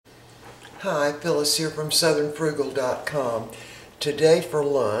Hi, Phyllis here from southernfrugal.com. Today for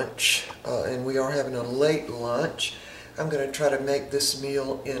lunch, and we are having a late lunch, I'm going to try to make this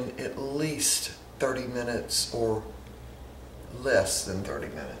meal in at least 30 minutes or less than 30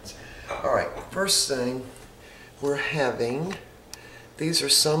 minutes. Alright, first thing we're having, these are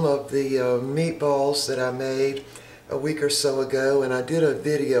some of the meatballs that I made a week or so ago, and I did a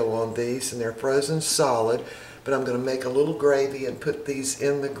video on these, and they're frozen solid, but I'm going to make a little gravy and put these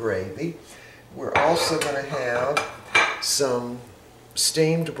in the gravy. We're also going to have some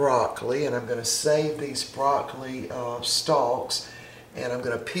steamed broccoli, and I'm going to save these broccoli stalks, and I'm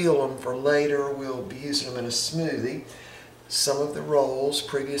going to peel them for later. We'll be using them in a smoothie. Some of the rolls,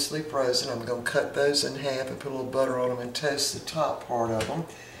 previously frozen, I'm going to cut those in half and put a little butter on them and toast the top part of them.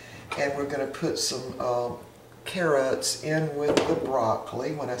 And we're going to put some carrots in with the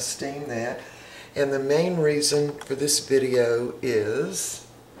broccoli when I steam that. And the main reason for this video is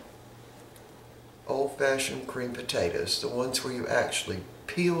old-fashioned cream potatoes, the ones where you actually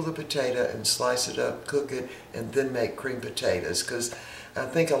peel the potato and slice it up, cook it, and then make cream potatoes. Because I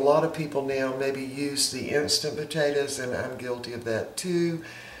think a lot of people now maybe use the instant potatoes, and I'm guilty of that too.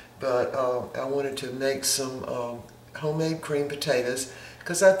 But I wanted to make some homemade cream potatoes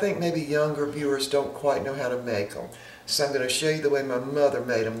because I think maybe younger viewers don't quite know how to make them. So I'm going to show you the way my mother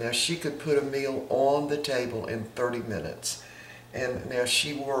made them. Now, she could put a meal on the table in 30 minutes. And now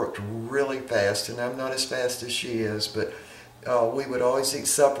she worked really fast, and I'm not as fast as she is, but we would always eat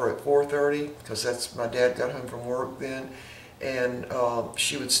supper at 4:30 because that's my dad got home from work then, and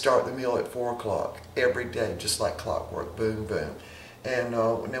she would start the meal at 4 o'clock every day, just like clockwork, boom, boom. And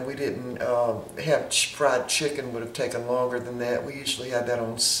now we didn't have fried chicken, would have taken longer than that. We usually had that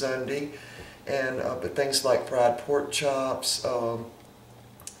on Sunday, and but things like fried pork chops,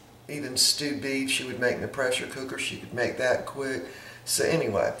 even stewed beef she would make in the pressure cooker. She could make that quick. So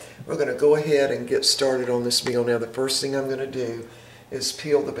anyway, we're going to go ahead and get started on this meal. Now the first thing I'm going to do is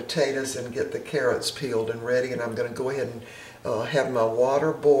peel the potatoes and get the carrots peeled and ready. And I'm going to go ahead and have my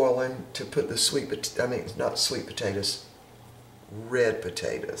water boiling to put the not sweet potatoes, red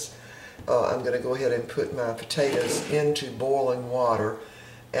potatoes. I'm going to go ahead and put my potatoes into boiling water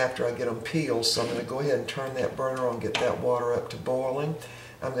after I get them peeled. So I'm going to go ahead and turn that burner on, get that water up to boiling.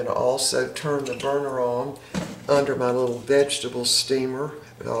 I'm going to also turn the burner on under my little vegetable steamer,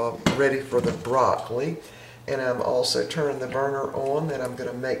 ready for the broccoli. And I'm also turning the burner on that I'm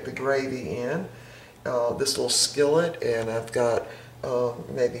going to make the gravy in this little skillet. And I've got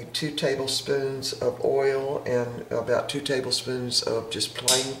maybe 2 tablespoons of oil and about 2 tablespoons of just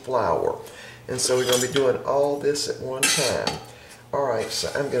plain flour. And so we're going to be doing all this at one time. Alright, so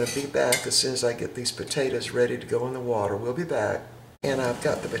I'm going to be back as soon as I get these potatoes ready to go in the water. We'll be back. And I've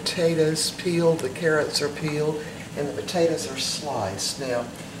got the potatoes peeled, the carrots are peeled, and the potatoes are sliced. Now,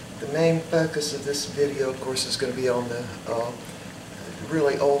 the main focus of this video, of course, is going to be on the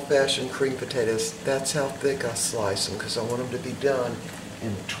really old-fashioned cream potatoes. That's how thick I slice them, because I want them to be done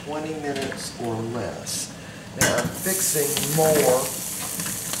in 20 minutes or less. Now, I'm fixing more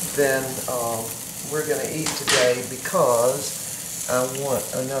than we're going to eat today because I want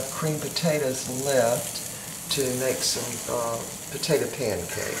enough cream potatoes left to make some potato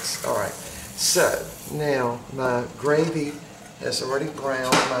pancakes. Alright, so now my gravy has already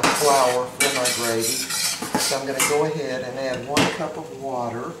browned my flour for my gravy. So I'm going to go ahead and add 1 cup of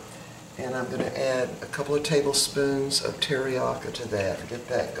water, and I'm going to add a couple of tablespoons of teriyaki to that to get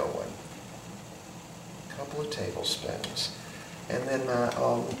that going. A couple of tablespoons. And then my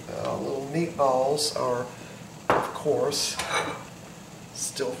little meatballs are, of course,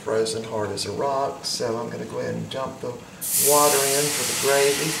 still frozen hard as a rock, so I'm going to go ahead and dump the water in for the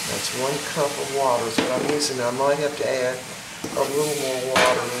gravy. That's 1 cup of water is what I'm using. I might have to add a little more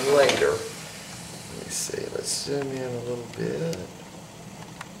water later. Let me see, let's zoom in a little bit.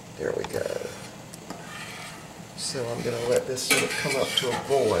 There we go. So I'm going to let this sort of come up to a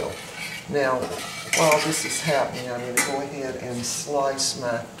boil. Now, while this is happening, I'm going to go ahead and slice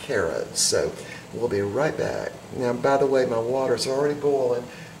my carrots. So we'll be right back. Now, by the way, my water's already boiling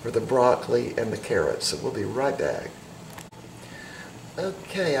for the broccoli and the carrots, so we'll be right back.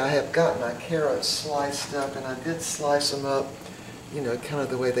 Okay, I have got my carrots sliced up, and I did slice them up, you know, kind of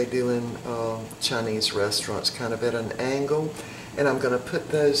the way they do in Chinese restaurants, kind of at an angle. And I'm going to put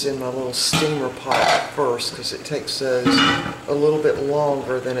those in my little steamer pot first because it takes those a little bit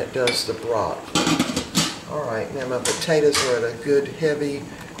longer than it does the broccoli. Alright, now my potatoes are at a good heavy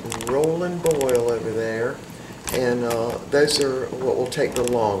rolling boil over there, and those are what will take the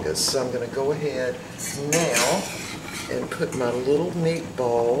longest. So I'm going to go ahead now and put my little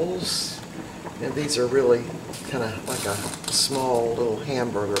meatballs And these are really kind of like a small little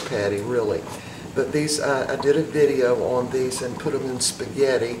hamburger patty, really. But these, I did a video on these and put them in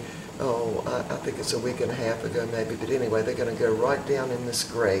spaghetti. Oh, I think it's a week and a half ago maybe. But anyway, they're going to go right down in this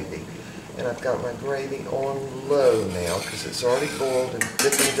gravy. And I've got my gravy on low now because it's already boiled and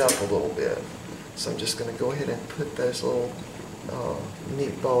thickened up a little bit. So I'm just going to go ahead and put those little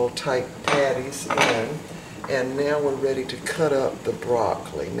meatball type patties in. And now we're ready to cut up the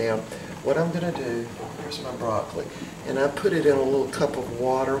broccoli. Now, what I'm going to do, here's my broccoli, and I put it in a little cup of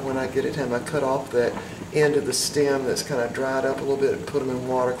water when I get it home. I cut off that end of the stem that's kind of dried up a little bit and put them in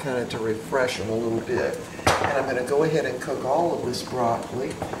water kind of to refresh them a little bit. And I'm going to go ahead and cook all of this broccoli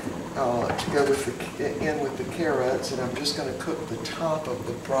to go in with the carrots, and I'm just going to cook the top of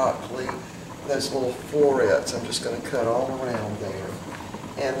the broccoli, those little florets. I'm just going to cut all around there.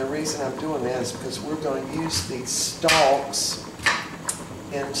 And the reason I'm doing that is because we're going to use these stalks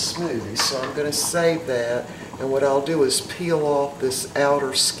in smoothies. So I'm going to save that, and what I'll do is peel off this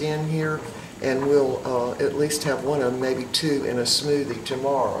outer skin here, and we'll at least have one of them, maybe two, in a smoothie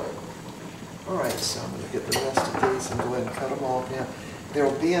tomorrow. Alright, so I'm going to get the rest of these and go ahead and cut them off now. There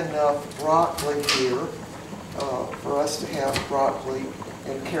will be enough broccoli here for us to have broccoli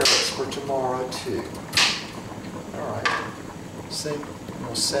and carrots for tomorrow too. Alright, so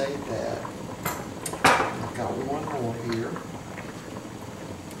we'll save that. I've got one more here.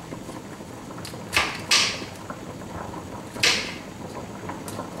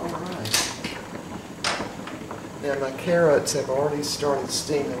 Now my carrots have already started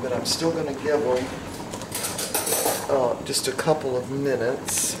steaming, but I'm still going to give them just a couple of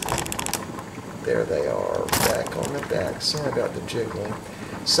minutes. There they are, back on the back. Sorry about the jiggling.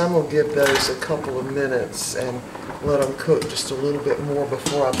 Some will give those a couple of minutes and let them cook just a little bit more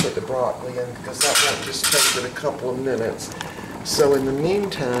before I put the broccoli in, because that won't just take but a couple of minutes. So in the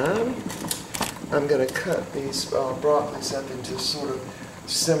meantime, I'm going to cut these broccolis up into sort of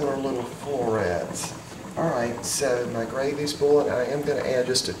similar little florets. Alright, so my gravy's boiling. I am going to add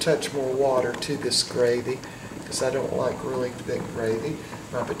just a touch more water to this gravy because I don't like really thick gravy.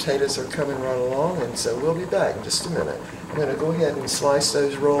 My potatoes are coming right along, and so we'll be back in just a minute. I'm going to go ahead and slice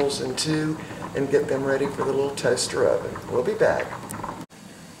those rolls in two and get them ready for the little toaster oven. We'll be back.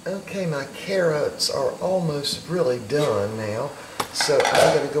 Okay, my carrots are almost really done now, so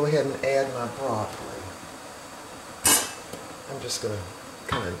I'm going to go ahead and add my broccoli. I'm just going to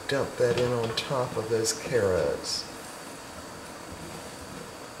kind of dump that in on top of those carrots.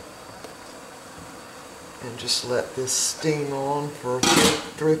 And just let this steam on for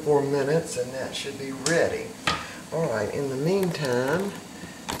 3 or 4 minutes, and that should be ready. Alright, in the meantime,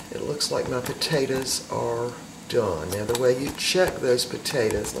 it looks like my potatoes are done. Now the way you check those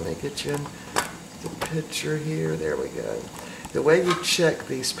potatoes, let me get you in the picture here, there we go. The way you check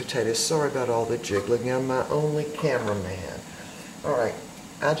these potatoes, sorry about all the jiggling, I'm my only cameraman. Alright,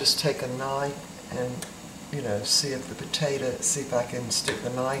 I just take a knife and, see if I can stick the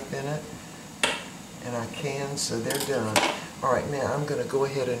knife in it. And I can, so they're done. Alright, now I'm going to go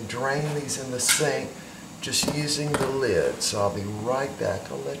ahead and drain these in the sink just using the lid. So I'll be right back.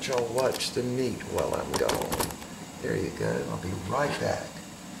 I'll let y'all watch the meat while I'm gone. There you go. I'll be right back.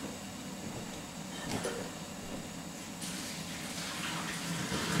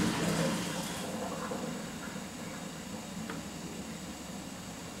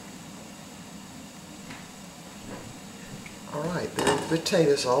 Alright, there are the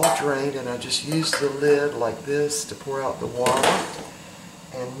potatoes all drained, and I just used the lid like this to pour out the water.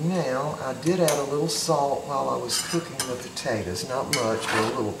 And now, I did add a little salt while I was cooking the potatoes. Not much,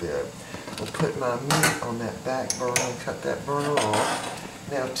 but a little bit. I'll put my meat on that back burner and cut that burner off.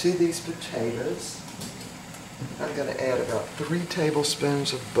 Now to these potatoes, I'm going to add about 3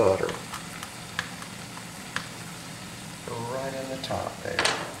 tablespoons of butter. Right in the top there.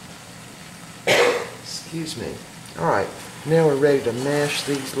 Excuse me. Alright. Now we're ready to mash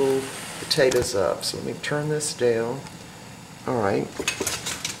these little potatoes up. So let me turn this down. Alright.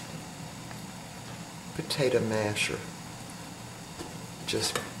 Potato masher.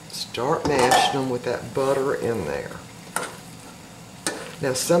 Just start mashing them with that butter in there.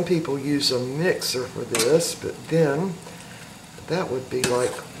 Now some people use a mixer for this, but then that would be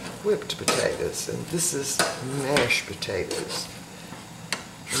like whipped potatoes. And this is mashed potatoes.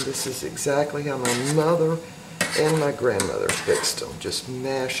 And this is exactly how my mother and my grandmother fixed them. Just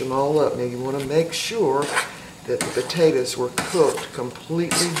mash them all up. Now you want to make sure that the potatoes were cooked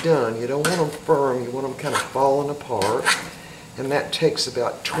completely done. You don't want them firm, you want them kind of falling apart. And that takes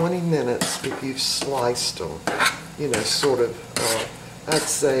about 20 minutes if you've sliced them. Sort of, I'd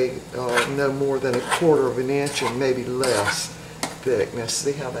say no more than 1/4 of an inch and maybe less thick. Now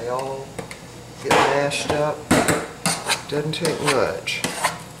see how they all get mashed up. Doesn't take much.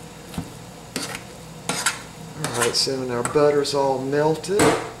 Alright, so when our butter's all melted,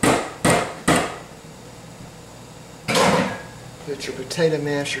 put your potato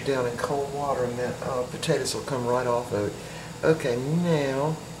masher down in cold water and the potatoes will come right off of it. Okay,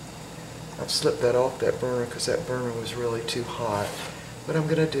 now I've slipped that off that burner because that burner was really too hot. What I'm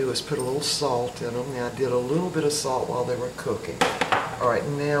going to do is put a little salt in them. Now I did a little bit of salt while they were cooking. Alright,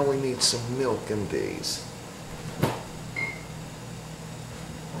 now we need some milk in these.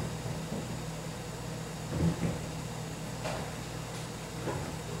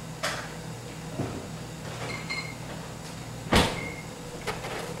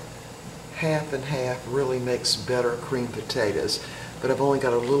 Half and half really makes better creamed potatoes, but I've only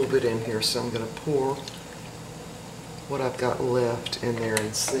got a little bit in here, so I'm going to pour what I've got left in there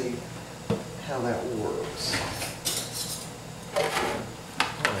and see how that works.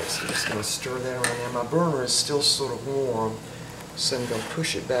 Alright, so I'm just going to stir that around. Now my burner is still sort of warm, so I'm going to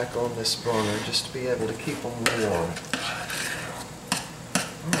push it back on this burner just to be able to keep them warm.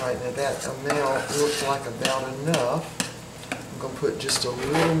 Alright, now that amount looks like about enough. I'm going to put just a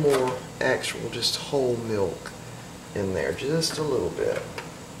little more actual, just whole milk in there, just a little bit.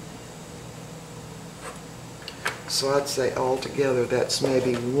 So I'd say altogether that's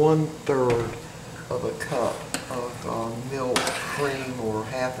maybe 1/3 of a cup of milk, cream, or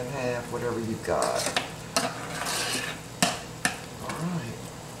half and half, whatever you've got. Alright,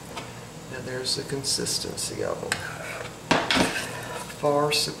 now there's the consistency of them.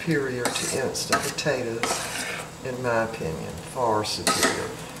 Far superior to instant potatoes, in my opinion. Far superior.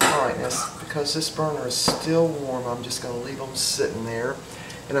 Alright, now because this burner is still warm, I'm just going to leave them sitting there.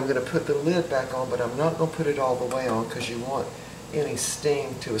 And I'm going to put the lid back on, but I'm not going to put it all the way on because you want any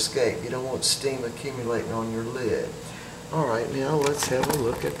steam to escape. You don't want steam accumulating on your lid. Alright, now let's have a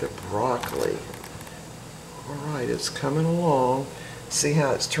look at the broccoli. Alright, it's coming along. See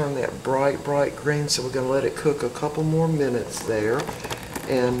how it's turned that bright, bright green? So we're going to let it cook a couple more minutes there.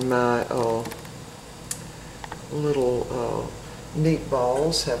 And my little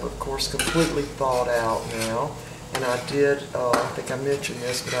meatballs have, of course, completely thawed out now. And I did, I think I mentioned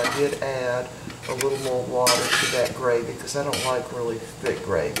this, but I did add a little more water to that gravy because I don't like really thick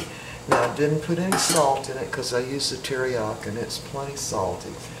gravy. Now I didn't put any salt in it because I used the teriyaki and it's plenty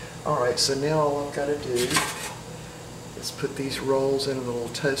salty. Alright, so now all I've got to do is put these rolls in a little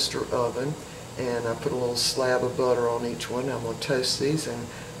toaster oven, and I put a little slab of butter on each one. I'm going to toast these and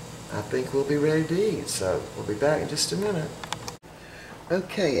I think we'll be ready to eat. So we'll be back in just a minute.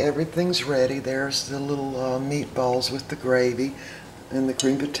 Okay, everything's ready. There's the little meatballs with the gravy, and the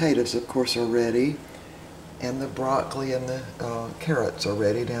creamed potatoes, of course, are ready, and the broccoli and the carrots are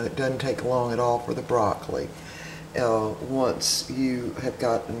ready. Now, it doesn't take long at all for the broccoli. Once you have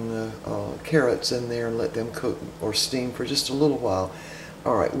gotten the carrots in there and let them cook or steam for just a little while.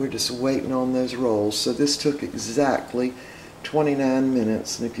 Alright, we're just waiting on those rolls. So this took exactly 29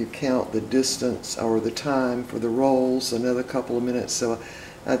 minutes, and if you count the distance or the time for the rolls, another couple of minutes, so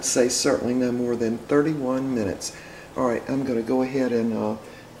I'd say certainly no more than 31 minutes. Alright, I'm going to go ahead and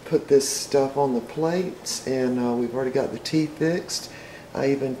put this stuff on the plates, and we've already got the tea fixed. I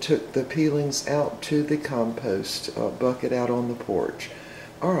even took the peelings out to the compost bucket out on the porch.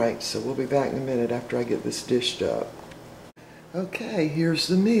 Alright, so we'll be back in a minute after I get this dished up. Okay, here's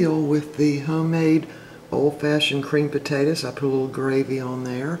the meal with the homemade old-fashioned creamed potatoes. I put a little gravy on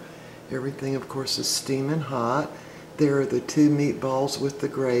there. Everything, of course, is steaming hot. There are the 2 meatballs with the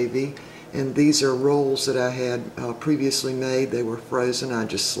gravy, and these are rolls that I had previously made. They were frozen. I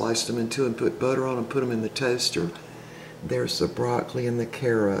just sliced them in 2 and put butter on them, put them in the toaster. There's the broccoli and the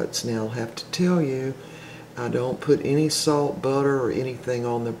carrots. Now, I'll have to tell you, I don't put any salt, butter, or anything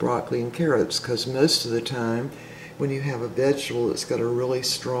on the broccoli and carrots because most of the time when you have a vegetable that's got a really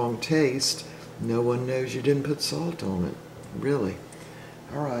strong taste, no one knows you didn't put salt on it. Really.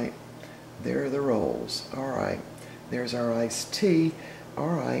 Alright, there are the rolls. Alright, there's our iced tea.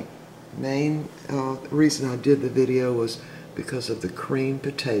 Alright, main reason I did the video was because of the creamed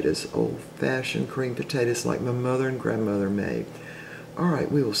potatoes, old-fashioned creamed potatoes like my mother and grandmother made.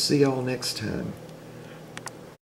 Alright, we will see y'all next time.